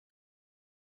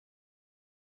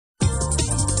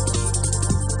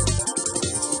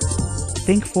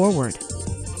Think forward.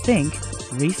 Think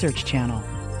Research Channel.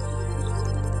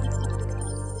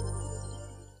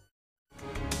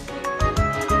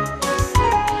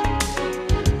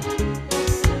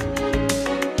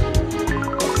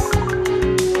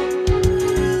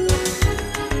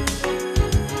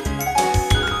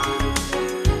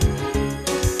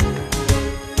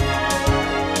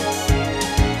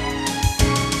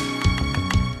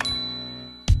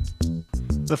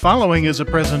 The following is a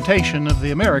presentation of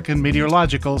the American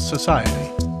Meteorological Society.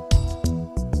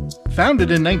 Founded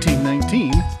in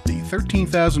 1919, the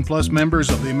 13,000 plus members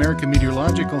of the American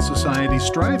Meteorological Society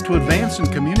strive to advance and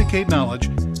communicate knowledge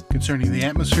concerning the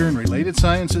atmosphere and related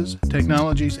sciences,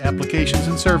 technologies, applications,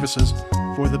 and services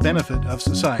for the benefit of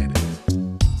society.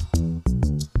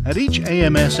 At each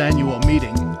AMS annual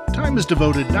meeting, time is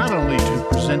devoted not only to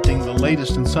presenting the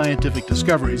latest in scientific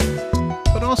discoveries,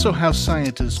 but also how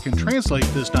scientists can translate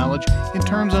this knowledge in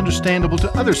terms understandable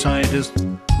to other scientists,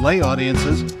 lay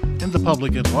audiences, and the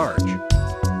public at large.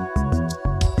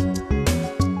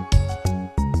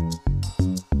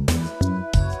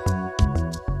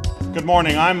 Good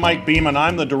morning, I'm Mike Beeman.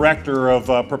 I'm the Director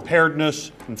of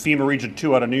Preparedness in FEMA Region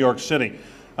 2 out of New York City.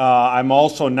 I'm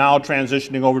also now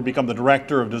transitioning over to become the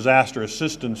Director of Disaster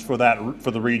Assistance for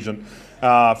the region.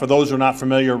 For those who are not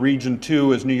familiar, Region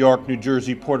 2 is New York, New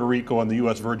Jersey, Puerto Rico, and the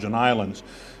U.S. Virgin Islands.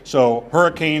 So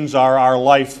hurricanes are our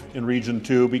life in Region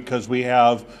 2 because we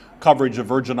have coverage of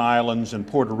Virgin Islands and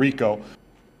Puerto Rico.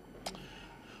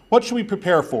 What should we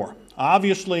prepare for?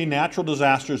 Obviously, natural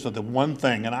disasters are the one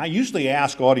thing, and I usually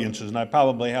ask audiences, and I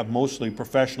probably have mostly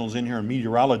professionals in here in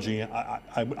meteorology.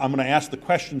 I'm going to ask the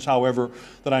questions, however,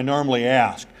 that I normally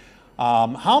ask.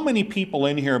 How many people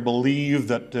in here believe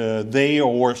that they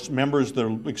or members of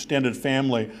their extended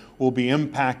family will be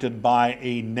impacted by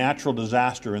a natural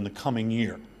disaster in the coming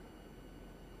year?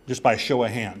 Just by a show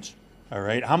of hands. All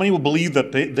right. How many will believe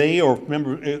that they or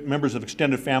members of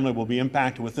extended family will be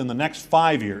impacted within the next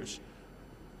 5 years?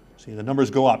 See, the numbers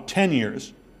go up. 10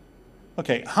 years.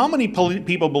 Okay. How many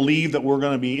people believe that we're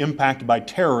going to be impacted by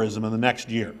terrorism in the next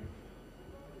year?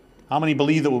 How many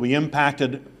believe that we'll be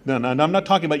impacted? And I'm not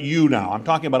talking about you now. I'm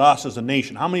talking about us as a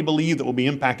nation. How many believe that we'll be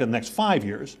impacted in the next 5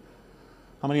 years?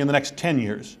 How many in the next 10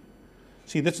 years?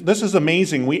 See, this is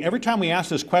amazing. Every time we ask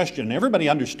this question, everybody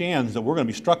understands that we're going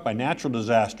to be struck by natural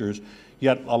disasters,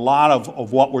 yet a lot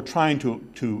of what we're trying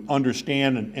to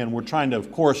understand, and we're trying to,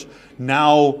 of course,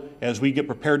 now, as we get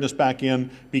preparedness back in,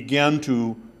 begin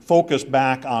to focus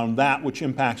back on that which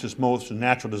impacts us most in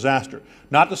natural disaster.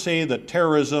 Not to say that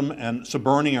terrorism and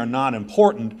subburning are not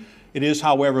important. It is,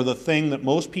 however, the thing that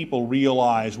most people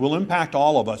realize will impact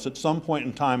all of us at some point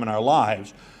in time in our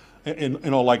lives,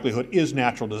 in all likelihood, is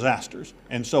natural disasters.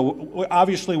 And so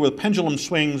obviously with pendulum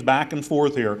swings back and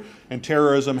forth here, and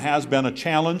terrorism has been a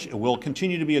challenge, it will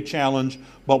continue to be a challenge,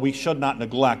 but we should not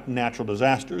neglect natural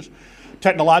disasters.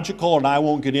 Technological, and I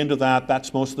won't get into that,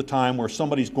 that's most of the time where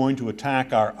somebody's going to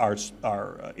attack our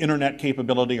internet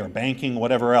capability, our banking,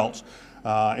 whatever else.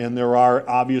 And there are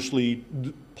obviously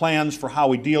plans for how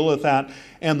we deal with that.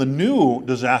 And the new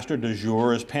disaster du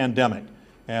jour is pandemic.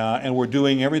 And we're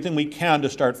doing everything we can to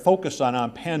start focus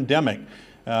on pandemic.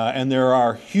 And there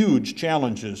are huge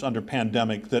challenges under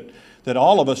pandemic that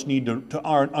all of us need to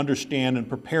understand and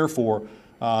prepare for.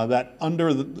 That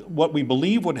under what we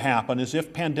believe would happen is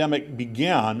if pandemic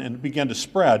began to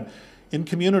spread, in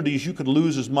communities you could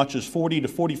lose as much as 40 to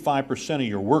 45% of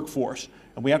your workforce.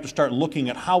 And we have to start looking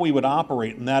at how we would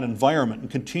operate in that environment and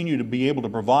continue to be able to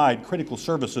provide critical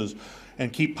services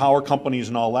and keep power companies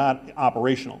and all that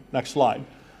operational. Next slide.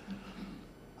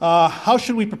 How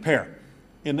should we prepare?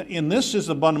 And this is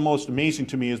the most amazing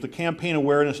to me is the campaign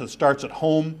awareness that starts at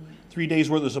home, 3 days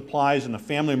worth of supplies, and a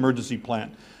family emergency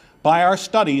plan. By our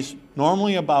studies,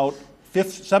 normally about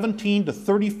 17 to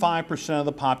 35% of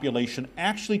the population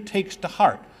actually takes to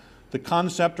heart the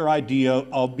concept or idea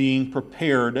of being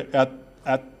prepared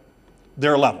at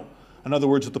their level. In other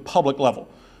words, at the public level.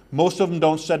 Most of them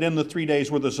don't set in the 3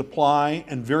 days worth of supply,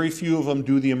 and very few of them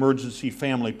do the emergency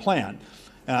family plan.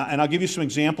 And I'll give you some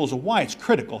examples of why it's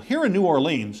critical. Here in New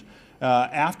Orleans,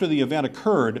 after the event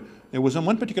occurred, there was in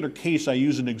one particular case I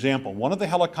use an example. One of the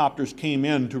helicopters came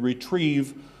in to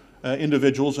retrieve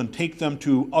individuals and take them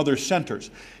to other centers.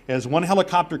 As one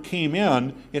helicopter came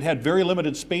in, it had very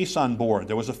limited space on board.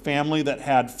 There was a family that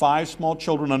had 5 small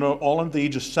children, all under the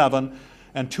age of 7,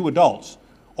 and 2 adults.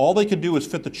 All they could do was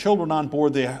fit the children on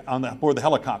board the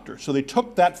helicopter. So they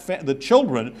took the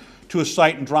children to a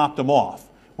site and dropped them off.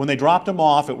 When they dropped them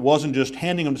off, it wasn't just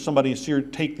handing them to somebody and say,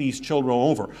 take these children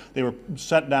over. They were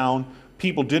set down.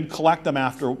 people did collect them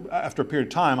after a period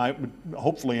of time.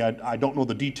 Hopefully, I don't know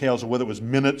the details of whether it was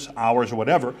minutes, hours, or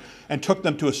whatever, and took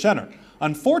them to a center.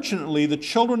 Unfortunately, the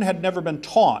children had never been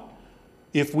taught,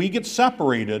 if we get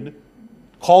separated,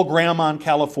 call Grandma in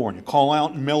California, call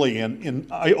Aunt Millie in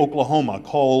Oklahoma,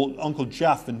 call Uncle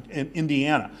Jeff in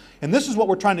Indiana. And this is what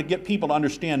we're trying to get people to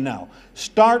understand now.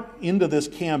 Start into this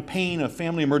campaign of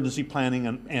family emergency planning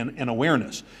and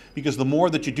awareness, because the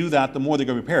more that you do that, the more they're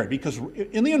going to be prepared. Because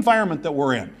in the environment that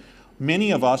we're in,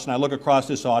 many of us, and I look across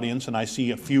this audience and I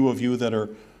see a few of you that are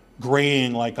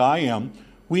graying like I am,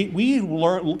 we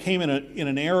came in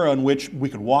an era in which we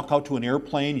could walk out to an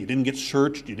airplane, you didn't get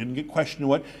searched, you didn't get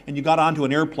questioned, and you got onto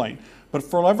an airplane. But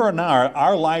forever and now,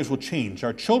 our lives will change.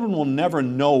 Our children will never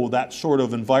know that sort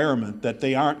of environment, that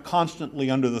they aren't constantly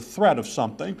under the threat of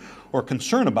something or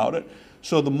concern about it.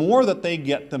 So the more that they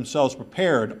get themselves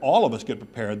prepared, all of us get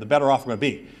prepared, the better off we're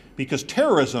going to be. Because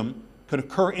terrorism could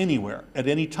occur anywhere, at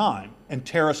any time, and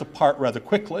tear us apart rather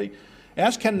quickly,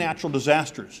 as can natural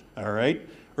disasters, all right?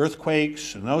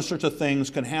 Earthquakes and those sorts of things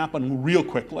can happen real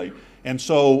quickly. And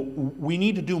so we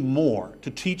need to do more to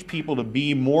teach people to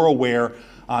be more aware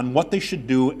on what they should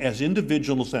do as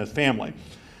individuals and as family.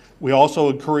 We also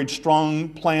encourage strong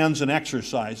plans and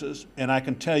exercises. And I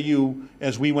can tell you,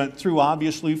 as we went through,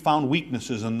 obviously we found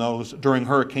weaknesses in those during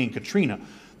Hurricane Katrina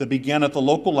that began at the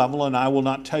local level, and I will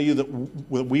not tell you that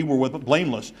we were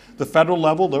blameless. The federal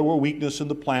level, there were weaknesses in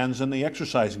the plans and the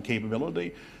exercising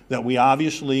capability, that we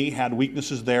obviously had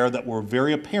weaknesses there that were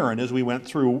very apparent as we went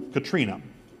through Katrina.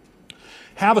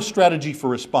 Have a strategy for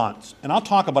response. And I'll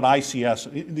talk about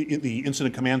ICS, the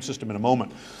Incident Command System, in a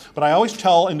moment. But I always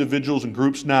tell individuals and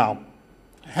groups now,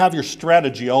 have your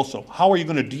strategy also. How are you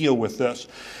going to deal with this?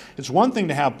 It's one thing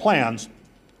to have plans,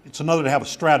 it's another to have a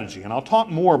strategy. And I'll talk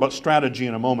more about strategy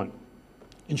in a moment.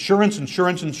 Insurance,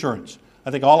 insurance, insurance. I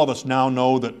think all of us now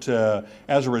know that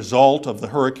as a result of the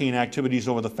hurricane activities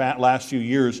over the last few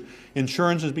years,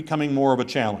 insurance is becoming more of a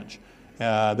challenge.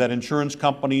 That insurance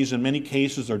companies in many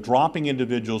cases are dropping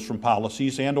individuals from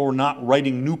policies and or not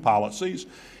writing new policies.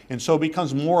 And so it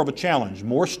becomes more of a challenge.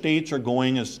 More states are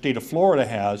going, as the state of Florida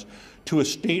has, to a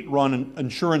state-run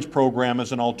insurance program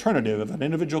as an alternative. If an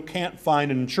individual can't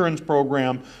find an insurance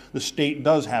program, the state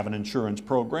does have an insurance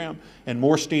program, and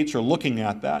more states are looking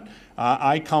at that.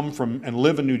 I come from and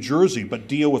live in New Jersey, but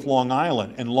deal with Long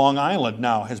Island, and Long Island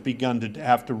now has begun to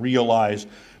have to realize,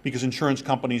 because insurance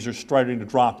companies are starting to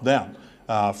drop them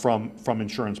from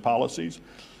insurance policies.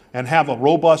 And have a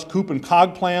robust COOP and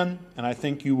COG plan, and I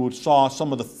think you saw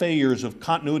some of the failures of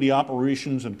continuity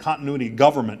operations and continuity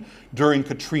government during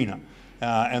Katrina.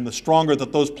 And the stronger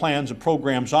that those plans and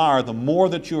programs are, the more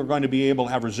that you are going to be able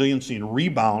to have resiliency and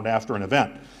rebound after an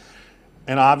event.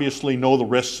 And obviously know the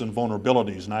risks and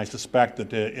vulnerabilities, and I suspect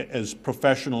that as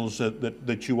professionals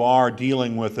that you are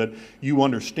dealing with it, you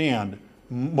understand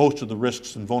most of the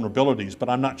risks and vulnerabilities, but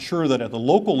I'm not sure that at the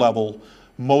local level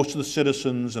most of the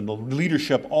citizens and the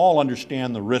leadership all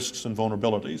understand the risks and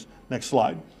vulnerabilities. Next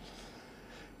slide.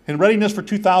 In readiness for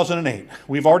 2008,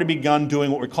 we've already begun doing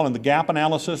what we're calling the gap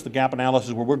analysis. The gap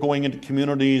analysis where we're going into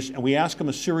communities and we ask them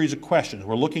a series of questions.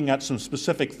 We're looking at some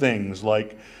specific things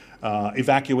like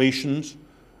evacuations,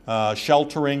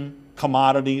 sheltering,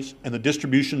 commodities, and the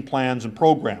distribution plans and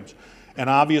programs. And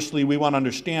obviously we want to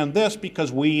understand this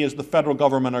because we as the federal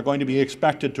government are going to be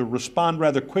expected to respond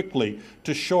rather quickly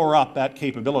to shore up that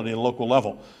capability at a local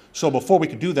level. So before we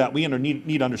can do that, we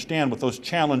need to understand what those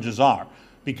challenges are,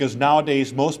 because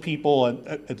nowadays most people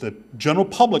at the general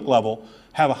public level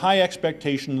have a high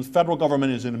expectation the federal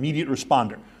government is an immediate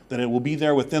responder, that it will be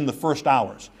there within the first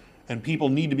hours. And people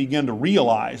need to begin to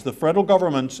realize the federal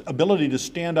government's ability to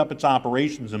stand up its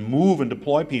operations and move and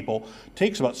deploy people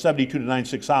takes about 72 to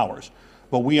 96 hours.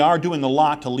 But we are doing a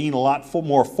lot to lean a lot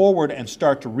more forward and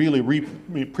start to really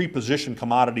pre-position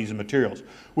commodities and materials,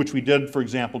 which we did, for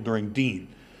example, during Dean.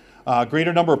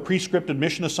 Greater number of pre-scripted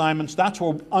mission assignments. That's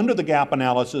where, under the gap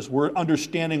analysis, we're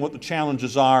understanding what the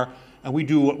challenges are, and we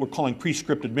do what we're calling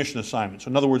pre-scripted mission assignments.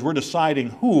 In other words, we're deciding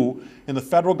who in the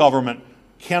federal government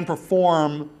can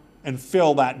perform and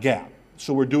fill that gap.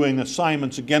 So we're doing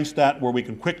assignments against that where we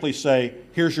can quickly say,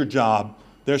 here's your job,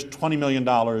 there's $20 million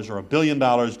or $1 billion,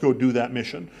 go do that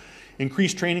mission.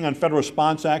 Increased training on federal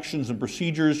response actions and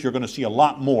procedures. You're going to see a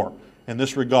lot more in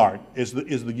this regard. As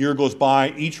the year goes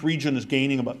by, each region is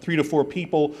gaining about 3 to 4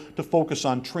 people to focus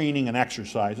on training and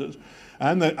exercises.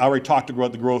 And I already talked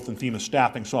about the growth in FEMA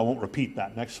staffing, so I won't repeat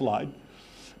that. Next slide.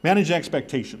 Manage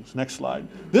expectations. Next slide.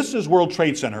 This is World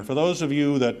Trade Center. For those of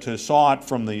you that saw it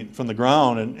from the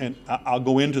ground, and I'll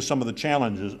go into some of the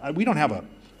challenges. We don't have a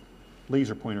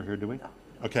laser pointer here, do we?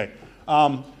 Okay.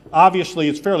 Obviously,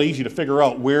 it's fairly easy to figure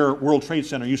out where World Trade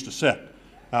Center used to sit.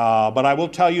 But I will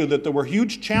tell you that there were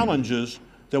huge challenges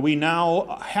that we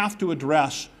now have to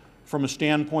address from a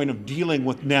standpoint of dealing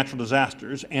with natural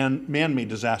disasters and man-made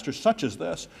disasters such as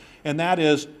this, and that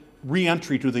is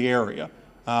re-entry to the area.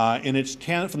 And it's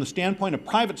from the standpoint of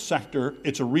private sector,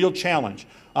 it's a real challenge.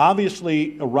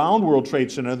 Obviously, around World Trade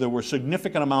Center, there were a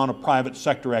significant amount of private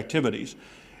sector activities.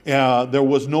 There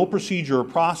was no procedure or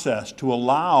process to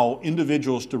allow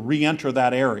individuals to re-enter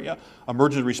that area.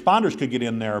 Emergency responders could get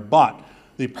in there, but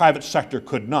the private sector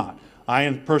could not. I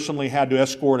personally had to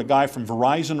escort a guy from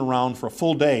Verizon around for a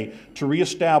full day to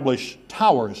reestablish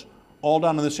towers all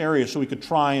down in this area so we could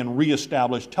try and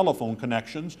reestablish telephone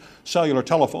connections, cellular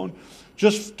telephone.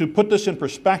 Just to put this in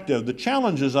perspective, the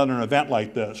challenges on an event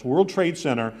like this, World Trade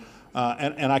Center,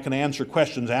 and I can answer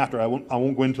questions after, I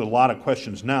won't go into a lot of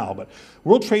questions now, but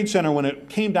World Trade Center, when it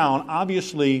came down,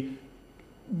 obviously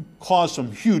caused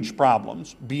some huge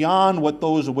problems beyond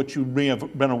what you may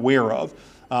have been aware of.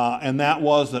 And that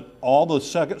was that all the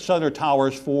cellular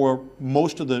towers for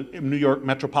most of the New York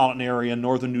metropolitan area,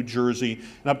 northern New Jersey,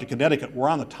 and up to Connecticut were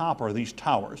on the top of these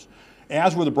towers,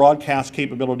 as were the broadcast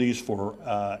capabilities for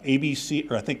ABC,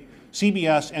 or I think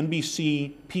CBS,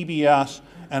 NBC, PBS,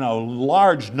 and a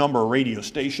large number of radio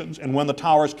stations. And when the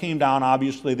towers came down,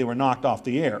 obviously they were knocked off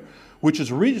the air, which is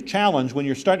a real challenge when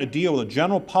you're starting to deal with a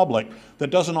general public that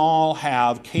doesn't all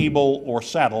have cable or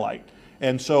satellite.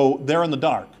 And so they're in the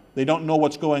dark. They don't know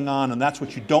what's going on, and that's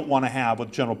what you don't want to have with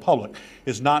the general public,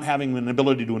 is not having an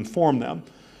ability to inform them.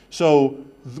 So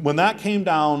when that came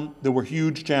down, there were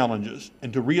huge challenges,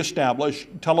 and to reestablish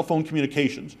telephone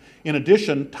communications. In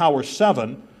addition, Tower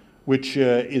 7, which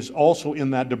is also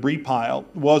in that debris pile,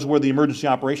 was where the Emergency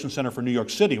Operations Center for New York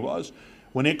City was.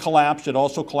 When it collapsed, it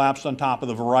also collapsed on top of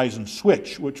the Verizon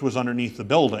switch, which was underneath the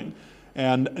building,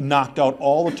 and knocked out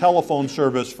all the telephone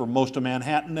service for most of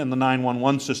Manhattan and the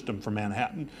 911 system for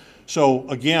Manhattan. So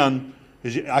again,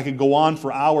 I could go on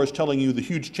for hours telling you the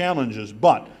huge challenges,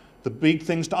 but the big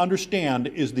things to understand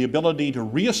is the ability to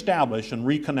reestablish and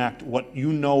reconnect what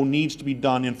you know needs to be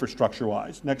done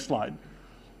infrastructure-wise. Next slide.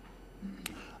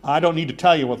 I don't need to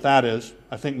tell you what that is.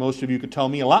 I think most of you could tell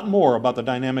me a lot more about the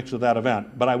dynamics of that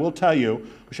event, but I will tell you,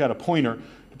 wish I had a pointer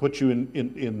to put you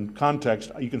in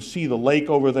context. You can see the lake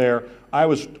over there. I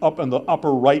was up in the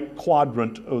upper right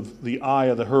quadrant of the eye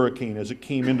of the hurricane as it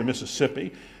came into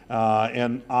Mississippi.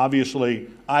 And obviously,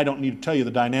 I don't need to tell you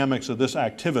the dynamics of this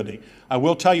activity. I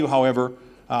will tell you, however,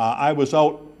 I was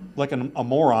out like a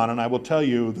moron, and I will tell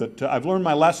you that I've learned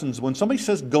my lessons. When somebody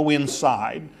says go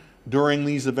inside during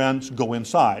these events, go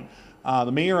inside.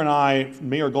 The mayor and I,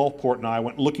 Mayor Gulfport and I,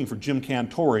 went looking for Jim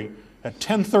Cantori at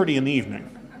 10:30 in the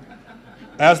evening.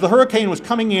 As the hurricane was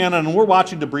coming in and we're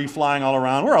watching debris flying all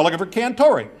around, we're all looking for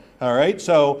Cantori, all right?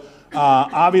 So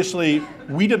obviously,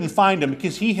 we didn't find him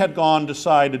because he had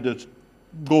decided to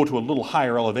go to a little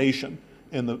higher elevation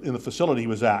in the facility he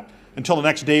was at. Until the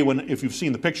next day when, if you've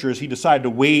seen the pictures, he decided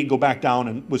to go back down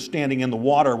and was standing in the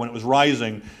water when it was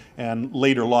rising and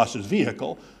later lost his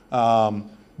vehicle.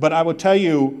 But I would tell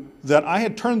you that I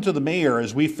had turned to the mayor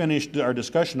as we finished our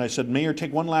discussion. I said, Mayor,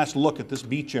 take one last look at this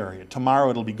beach area.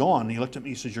 Tomorrow it'll be gone. And he looked at me,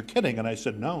 he says, you're kidding. And I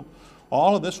said, no,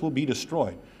 all of this will be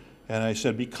destroyed. And I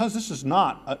said, because this is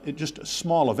not just a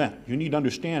small event, you need to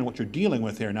understand what you're dealing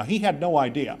with here. Now, he had no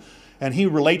idea. And he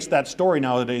relates that story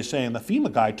nowadays saying, the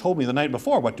FEMA guy told me the night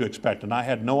before what to expect, and I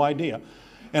had no idea.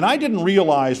 And I didn't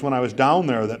realize when I was down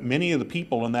there that many of the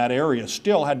people in that area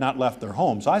still had not left their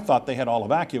homes. I thought they had all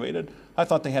evacuated. I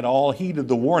thought they had all heeded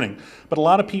the warning. But a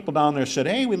lot of people down there said,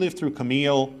 hey, we lived through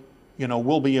Camille, you know,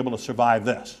 we'll be able to survive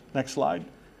this. Next slide.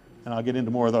 And I'll get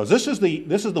into more of those. This is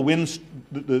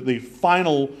the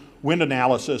final wind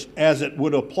analysis as it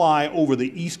would apply over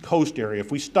the East Coast area.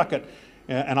 If we stuck it,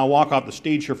 and I'll walk off the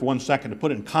stage here for 1 second to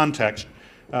put it in context.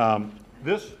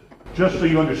 This, just so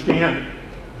you understand,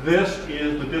 this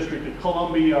is the District of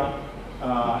Columbia.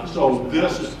 So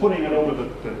this is putting it over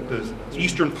the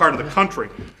eastern part of the country.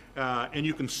 And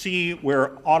you can see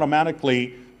where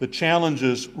automatically the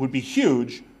challenges would be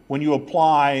huge when you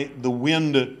apply the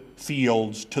wind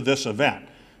fields to this event.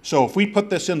 So if we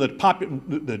put this in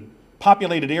the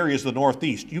populated areas of the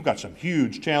Northeast, you've got some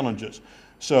huge challenges.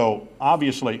 So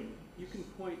obviously, you can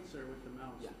point, sir, with the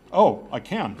mouse. Yeah. Oh, I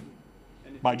can.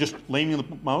 By just leaning the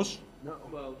mouse? No.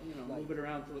 Well, you know, move it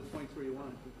around till it points where you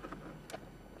want it to.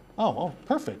 Oh,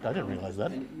 perfect. I didn't realize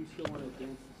that. And you still want to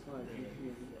advance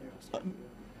the slide.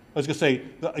 I was going to say,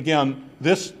 again,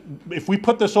 this, if we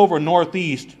put this over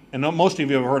Northeast, and most of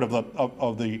you have heard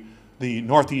of the the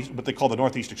Northeast, what they call the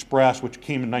Northeast Express, which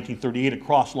came in 1938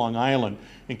 across Long Island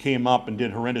and came up and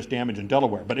did horrendous damage in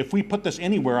Delaware. But if we put this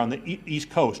anywhere on the East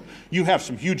Coast, you have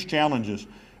some huge challenges.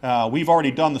 We've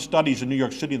already done the studies in New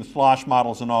York City, the slosh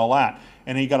models and all that,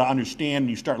 and you got to understand,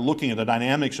 you start looking at the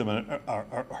dynamics of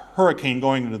a hurricane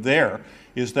going into there,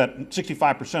 is that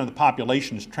 65% of the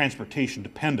population is transportation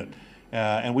dependent.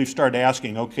 And we've started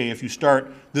asking, okay, if you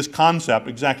start this concept,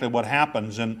 exactly what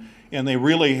happens, and they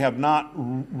really have not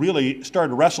really started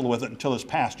to wrestle with it until this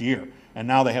past year, and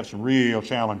now they have some real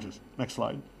challenges. Next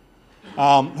slide.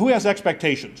 Who has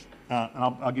expectations? And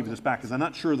I'll give you this back because I'm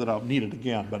not sure that I'll need it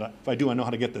again, but if I do, I know how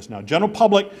to get this now. General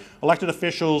public, elected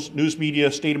officials, news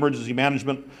media, state emergency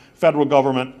management, federal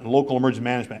government, and local emergency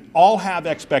management all have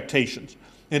expectations.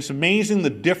 And it's amazing the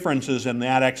differences in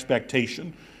that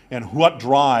expectation and what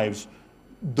drives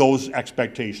those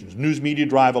expectations. News media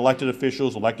drive elected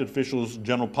officials,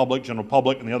 general public, and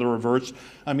the other reverse.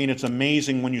 I mean, it's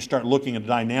amazing when you start looking at the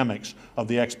dynamics of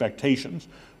the expectations.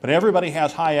 But everybody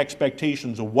has high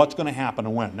expectations of what's going to happen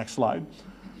and when. Next slide.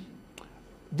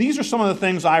 These are some of the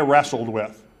things I wrestled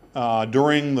with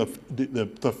during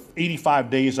the 85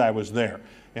 days I was there.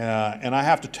 And I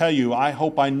have to tell you, I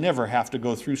hope I never have to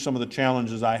go through some of the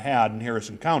challenges I had in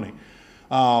Harrison County.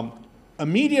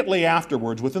 Immediately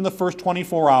afterwards, within the first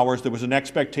 24 hours, there was an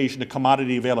expectation of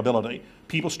commodity availability.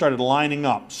 People started lining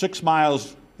up 6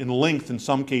 miles in length in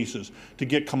some cases to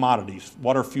get commodities,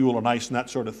 water, fuel, and ice, and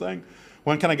that sort of thing.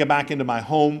 When can I get back into my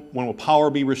home? When will power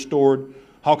be restored?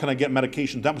 How can I get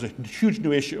medication? That was a huge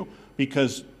new issue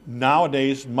because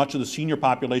nowadays much of the senior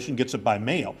population gets it by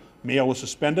mail. Mail was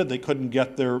suspended, they couldn't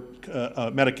get their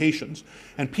medications.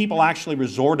 And people actually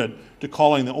resorted to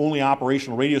calling the only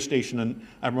operational radio station, and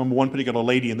I remember one particular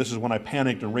lady, and this is when I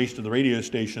panicked and raced to the radio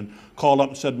station, called up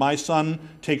and said, my son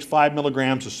takes 5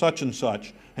 milligrams of such and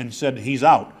such, and said he's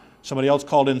out. Somebody else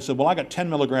called in and said, well, I got 10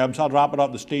 milligrams, I'll drop it off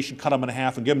at the station, cut them in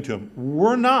half, and give them to him.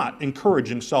 We're not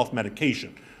encouraging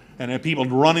self-medication. And people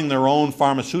running their own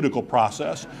pharmaceutical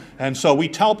process. And so we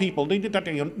tell people,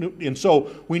 and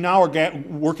so we now are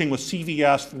working with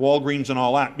CVS, Walgreens, and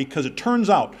all that, because it turns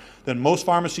out that most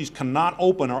pharmacies cannot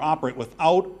open or operate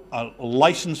without a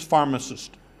licensed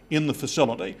pharmacist in the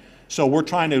facility. So we're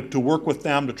trying to work with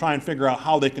them to try and figure out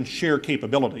how they can share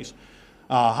capabilities.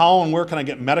 How and where can I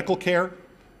get medical care?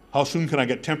 How soon can I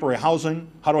get temporary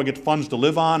housing? How do I get funds to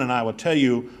live on? And I will tell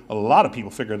you, a lot of people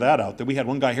figured that out. That we had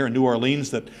one guy here in New Orleans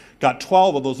that got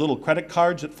 12 of those little credit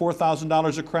cards at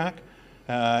 $4,000 a crack.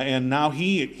 And now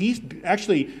he's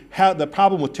actually had the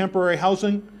problem with temporary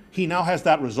housing. He now has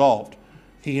that resolved.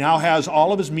 He now has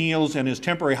all of his meals and his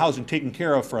temporary housing taken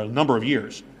care of for a number of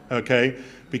years, okay,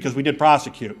 because we did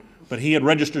prosecute. But he had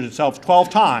registered himself 12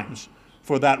 times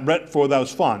for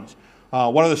those funds.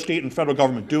 What are the state and federal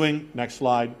government doing? Next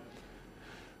slide.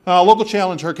 Local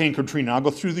challenge, Hurricane Katrina. I'll go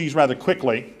through these rather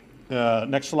quickly.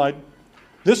 Next slide.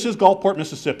 This is Gulfport,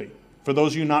 Mississippi. For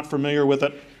those of you not familiar with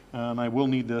it, I will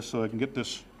need this so I can get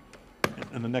this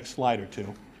in the next slide or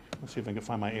two. Let's see if I can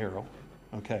find my arrow.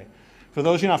 Okay. For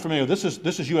those of you not familiar, this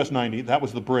is US 90. That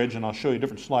was the bridge, and I'll show you a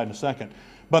different slide in a second.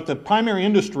 But the primary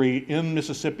industry in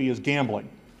Mississippi is gambling.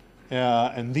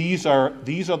 And these are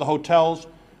the hotels.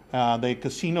 The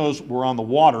casinos were on the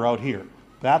water out here.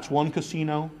 That's one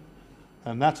casino,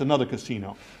 and that's another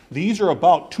casino. These are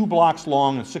about 2 blocks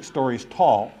long and 6 stories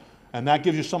tall, and that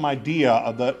gives you some idea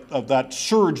of that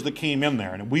surge that came in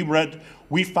there. And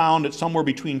we found it somewhere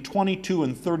between 22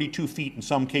 and 32 feet in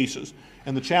some cases.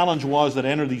 And the challenge was that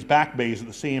enter these back bays at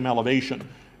the same elevation.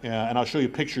 And I'll show you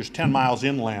pictures 10 miles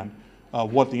inland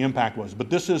of what the impact was. But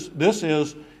this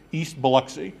is East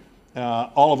Biloxi.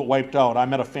 All of it wiped out. I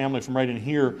met a family from right in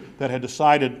here that had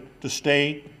decided to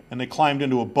stay, and they climbed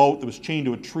into a boat that was chained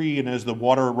to a tree, and as the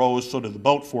water rose, so did the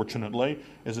boat, fortunately.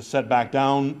 As it set back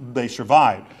down, they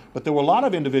survived. But there were a lot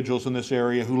of individuals in this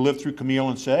area who lived through Camille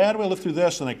and said, how do I live through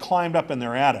this? And they climbed up in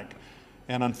their attic.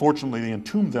 And unfortunately, they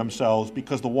entombed themselves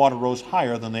because the water rose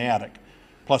higher than the attic.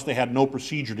 Plus, they had no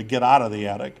procedure to get out of the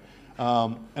attic.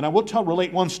 And I will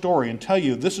relate one story and tell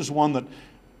you, this is one that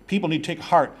people need to take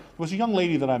heart. There was a young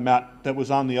lady that I met that was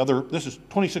on this is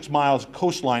 26 miles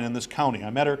coastline in this county. I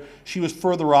met her. She was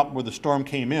further up where the storm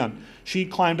came in. She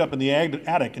climbed up in the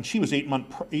attic, and she was 8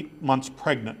 months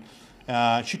pregnant.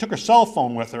 She took her cell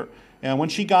phone with her, and when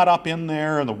she got up in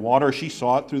there in the water, she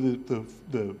saw it through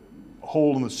the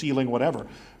hole in the ceiling, whatever,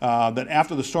 that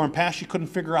after the storm passed, she couldn't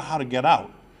figure out how to get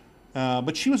out.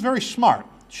 But she was very smart.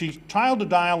 She tried to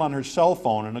dial on her cell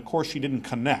phone, and of course she didn't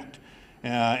connect.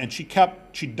 And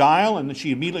she'd dial, and then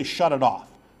she immediately shut it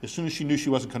off as soon as she knew she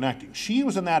wasn't connecting. She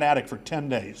was in that attic for 10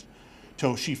 days.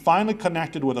 So she finally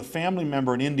connected with a family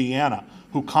member in Indiana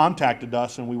who contacted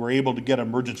us, and we were able to get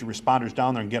emergency responders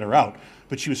down there and get her out.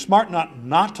 But she was smart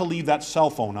not to leave that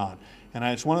cell phone on. And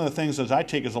it's one of the things as I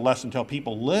take as a lesson, tell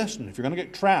people, listen, if you're going to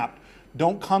get trapped,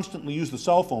 don't constantly use the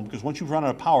cell phone, because once you've run out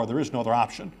of power, there is no other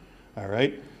option. All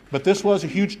right? But this was a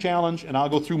huge challenge, and I'll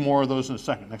go through more of those in a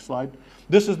second. Next slide.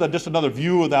 This is just another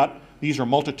view of that. These are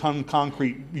multi-ton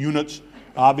concrete units.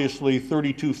 Obviously,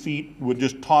 32 feet would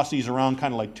just toss these around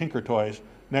kind of like Tinker Toys.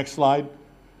 Next slide.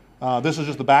 This is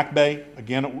just the back bay.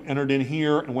 Again, it entered in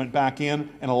here and went back in.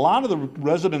 And a lot of the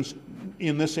residents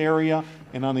in this area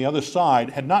and on the other side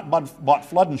had not bought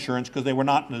flood insurance because they were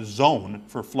not in a zone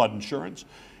for flood insurance.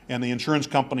 And the insurance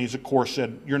companies, of course,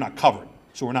 said, you're not covered,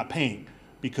 so we're not paying,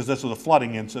 because this was a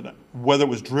flooding incident, whether it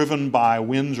was driven by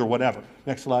winds or whatever.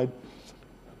 Next slide.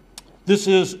 This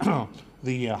is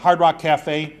the Hard Rock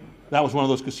Cafe. That was one of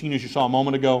those casinos you saw a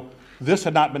moment ago. This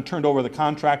had not been turned over to the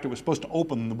contractor. It was supposed to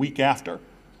open the week after.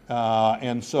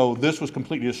 And so this was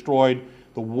completely destroyed.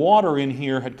 The water in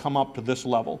here had come up to this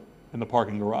level in the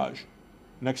parking garage.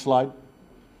 Next slide.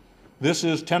 This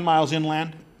is 10 miles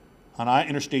inland on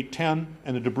Interstate 10,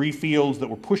 and the debris fields that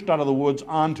were pushed out of the woods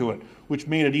onto it, which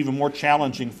made it even more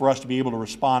challenging for us to be able to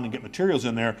respond and get materials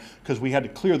in there, because we had to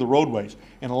clear the roadways.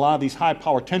 And a lot of these high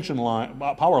power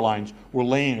power lines were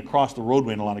laying across the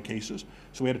roadway in a lot of cases.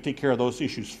 So we had to take care of those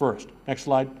issues first. Next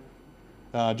slide.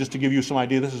 Just to give you some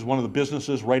idea, this is one of the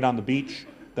businesses right on the beach.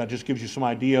 That just gives you some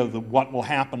idea of what will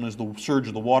happen as the surge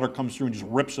of the water comes through and just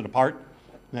rips it apart.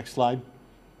 Next slide.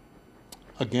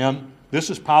 Again, this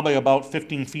is probably about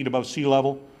 15 feet above sea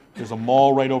level. There's a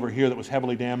mall right over here that was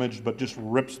heavily damaged, but just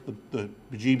rips the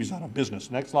bejeebies out of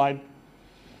business. Next slide.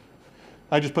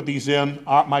 I just put these in.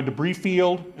 My debris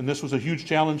field, and this was a huge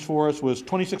challenge for us, was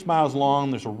 26 miles long.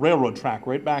 There's a railroad track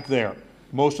right back there.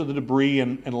 Most of the debris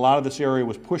and a lot of this area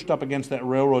was pushed up against that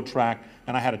railroad track,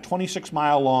 and I had a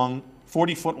 26-mile long,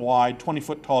 40-foot wide,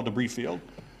 20-foot tall debris field.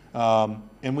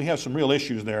 And we have some real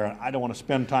issues there. I don't want to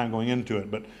spend time going into it,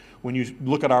 but when you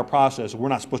look at our process, we're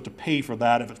not supposed to pay for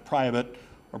that if it's private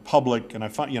or public. And I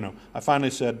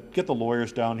finally said, get the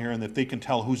lawyers down here, and if they can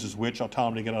tell whose is which, I'll tell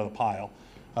them to get out of the pile.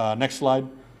 Next slide.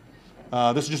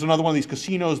 This is just another one of these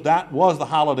casinos. That was the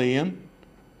Holiday Inn.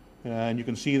 And you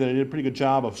can see that it did a pretty good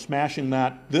job of smashing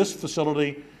that. This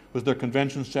facility was their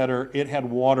convention center. It had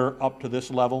water up to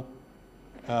this level.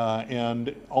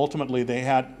 And ultimately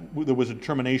there was a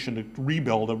determination to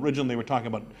rebuild. Originally they were talking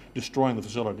about destroying the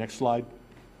facility. Next slide.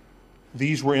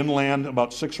 These were inland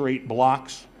about 6 or 8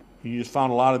 blocks. You just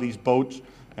found a lot of these boats.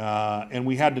 And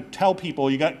we had to tell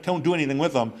people, don't do anything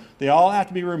with them. They all have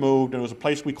to be removed. There was a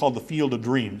place we called the Field of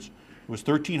Dreams. It was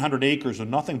 1,300 acres of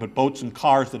nothing but boats and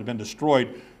cars that had been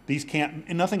destroyed.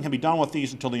 Nothing can be done with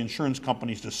these until the insurance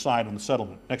companies decide on the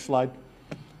settlement. Next slide.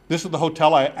 This is the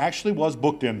hotel I actually was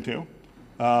booked into.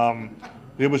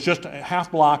 It was just a half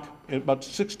block, about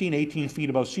 16, 18 feet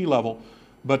above sea level.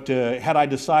 But had I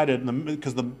decided,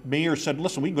 because the mayor said,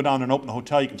 listen, we can go down and open the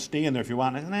hotel, you can stay in there if you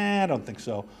want. I said, nah, I don't think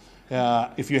so.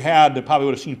 If you had, they probably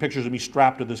would have seen pictures of me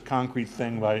strapped to this concrete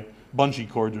thing by bungee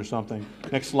cords or something.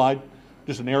 Next slide.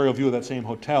 Just an aerial view of that same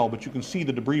hotel, but you can see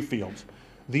the debris fields.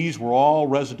 These were all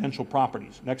residential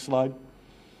properties. Next slide.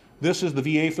 This is the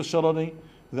VA facility.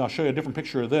 I'll show you a different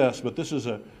picture of this, but this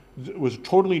was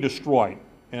totally destroyed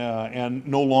and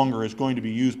no longer is going to be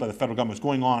used by the federal government. It's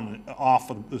going on off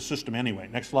of the system anyway.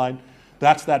 Next slide.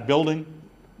 That's that building,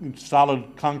 solid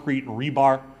concrete and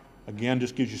rebar. Again,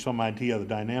 just gives you some idea of the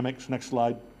dynamics. Next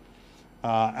slide.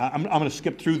 I'm going to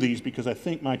skip through these because I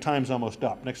think my time's almost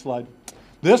up. Next slide.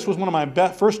 This was one of my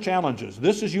first challenges.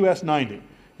 This is US 90,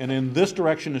 and in this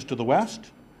direction is to the west.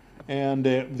 And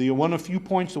one of the few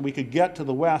points that we could get to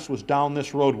the west was down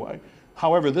this roadway.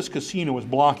 However, this casino was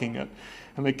blocking it.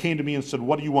 And they came to me and said,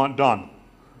 what do you want done?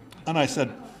 And I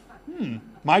said,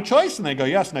 my choice? And they go,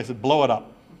 yes. And I said, blow it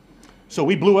up. So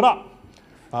we blew it up.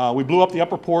 We blew up the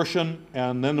upper portion,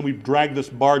 and then we dragged this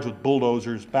barge with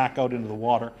bulldozers back out into the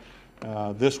water.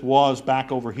 This was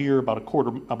back over here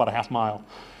about a half mile.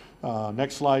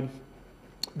 Next slide.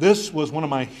 This was one of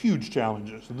my huge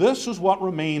challenges. This is what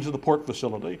remains of the port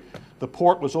facility. The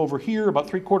port was over here about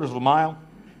 3/4 of a mile.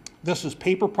 This is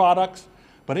paper products,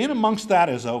 but in amongst that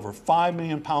is over 5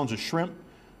 million pounds of shrimp,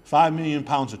 5 million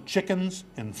pounds of chickens,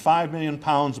 and 5 million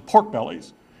pounds of pork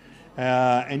bellies.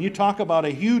 And you talk about a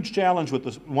huge challenge with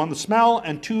this, one, the smell,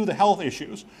 and two, the health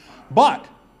issues. But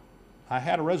I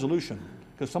had a resolution,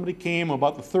 because somebody came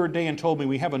about the 3rd day and told me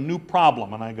we have a new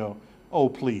problem. And I go, oh,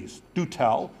 please, do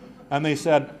tell. And they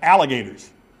said,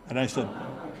 alligators. And I said,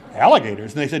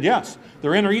 alligators? And they said, yes.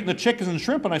 They're in there eating the chickens and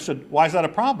shrimp. And I said, why is that a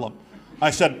problem?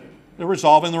 I said, they're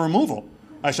resolving the removal.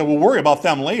 I said, we'll worry about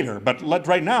them later, but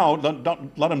right now,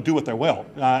 don't let them do what they will.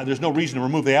 There's no reason to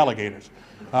remove the alligators.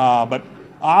 But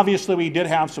obviously, we did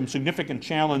have some significant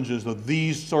challenges of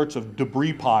these sorts of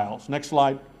debris piles. Next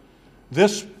slide.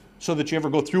 This, so that you ever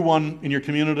go through one in your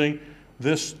community,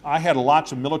 I had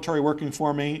lots of military working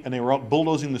for me, and they were out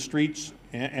bulldozing the streets,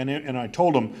 and I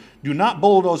told them, do not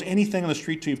bulldoze anything in the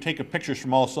street till you've taken pictures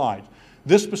from all sides.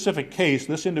 This specific case,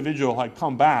 this individual had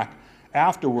come back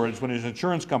afterwards when his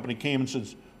insurance company came and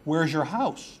says, where's your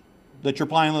house that you're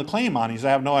applying the claim on? He said,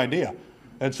 I have no idea.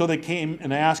 And so he came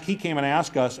and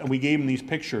asked us, and we gave him these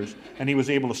pictures, and he was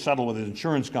able to settle with his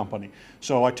insurance company.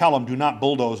 So I tell him, do not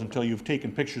bulldoze until you've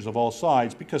taken pictures of all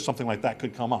sides, because something like that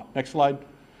could come up. Next slide.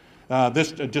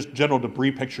 This just general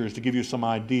debris pictures to give you some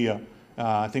idea.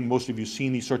 I think most of you have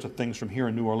seen these sorts of things from here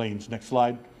in New Orleans. Next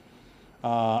slide.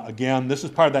 Again, this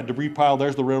is part of that debris pile.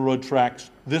 There's the railroad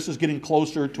tracks. This is getting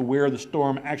closer to where the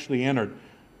storm actually entered.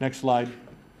 Next slide.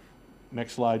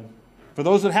 Next slide. For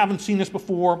those that haven't seen this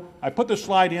before, I put this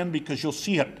slide in because you'll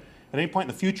see it at any point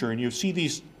in the future, and you see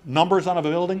these numbers on a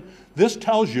building. This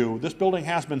tells you this building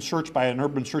has been searched by an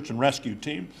urban search and rescue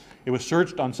team. It was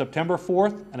searched on September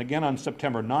 4th and again on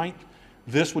September 9th.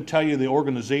 This would tell you the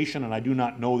organization, and I do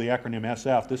not know the acronym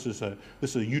SF. This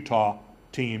is a Utah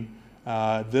team.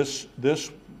 This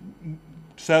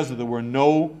says that there were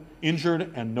no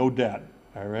injured and no dead.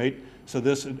 All right. So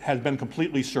this has been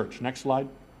completely searched. Next slide.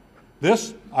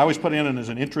 This I always put in as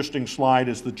an interesting slide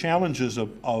is the challenges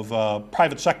of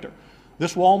private sector.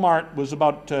 This Walmart was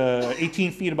about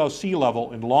 18 feet above sea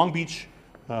level in Long Beach,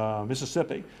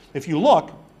 Mississippi. If you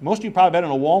look, most of you probably been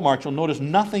in a Walmart, you'll notice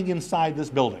nothing inside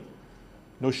this building.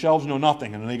 No shelves, no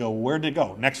nothing. And then they go, where'd it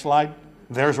go? Next slide.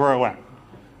 There's where it went.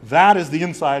 That is the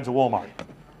insides of Walmart.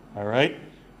 All right?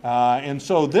 And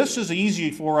so this is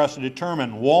easy for us to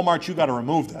determine. Walmart, you got to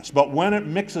remove this. But when it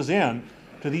mixes in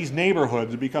to these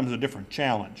neighborhoods, it becomes a different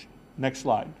challenge. Next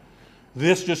slide.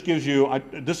 This just gives you,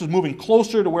 this is moving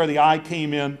closer to where the eye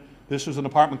came in. This is an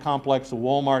apartment complex, the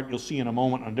Walmart, you'll see in a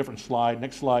moment on a different slide.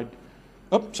 Next slide.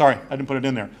 Oh, sorry, I didn't put it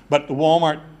in there. But the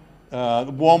Walmart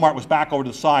was back over to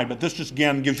the side, but this just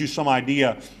again gives you some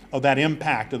idea of that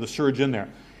impact of the surge in there.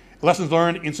 Lessons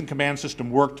learned, incident command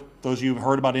system worked. Those of you who've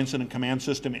heard about incident command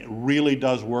system, it really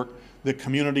does work. The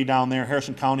community down there,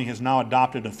 Harrison County, has now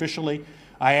adopted officially.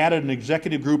 I added an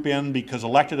executive group in because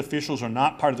elected officials are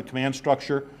not part of the command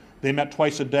structure. They met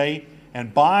twice a day,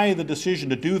 and by the decision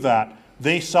to do that,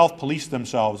 they self-police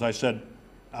themselves. I said,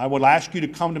 I would ask you to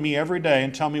come to me every day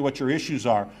and tell me what your issues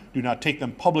are. Do not take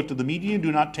them public to the media.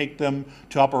 Do not take them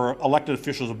to upper elected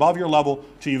officials above your level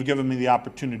till you've given me the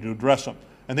opportunity to address them.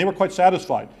 And they were quite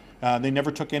satisfied. They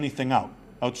never took anything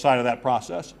outside of that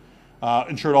process.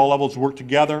 Ensured all levels work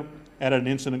together, added an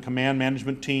incident command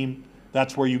management team.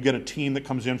 That's where you get a team that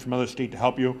comes in from another state to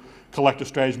help you. Collective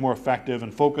strategy is more effective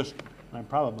and focused. I'm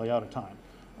probably out of time.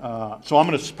 So I'm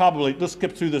going to let's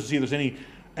skip through this and see if there's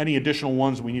any additional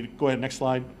ones we need to go ahead. Next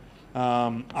slide.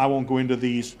 I won't go into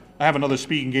these. I have another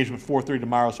speaking engagement at 4:30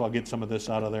 tomorrow, so I'll get some of this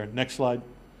out of there. Next slide.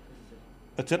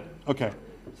 That's it? Okay.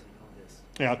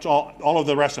 Yeah, it's all of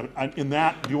the rest of it. In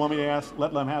that, do you want me to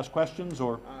let them ask questions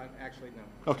or? Actually,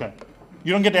 no. Okay.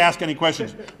 You don't get to ask any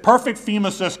questions. Perfect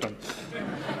FEMA system.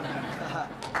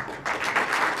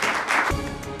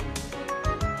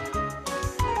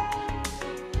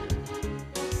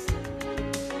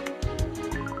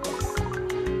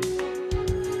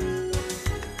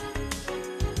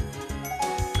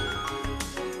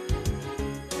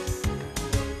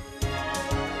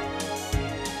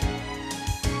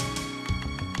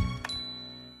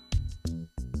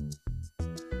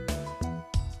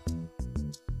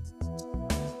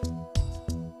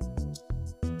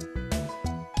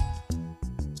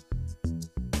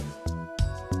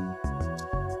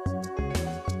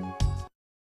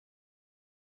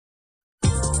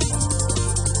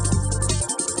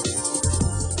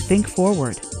 Think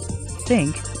forward.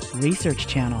 Think Research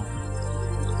Channel.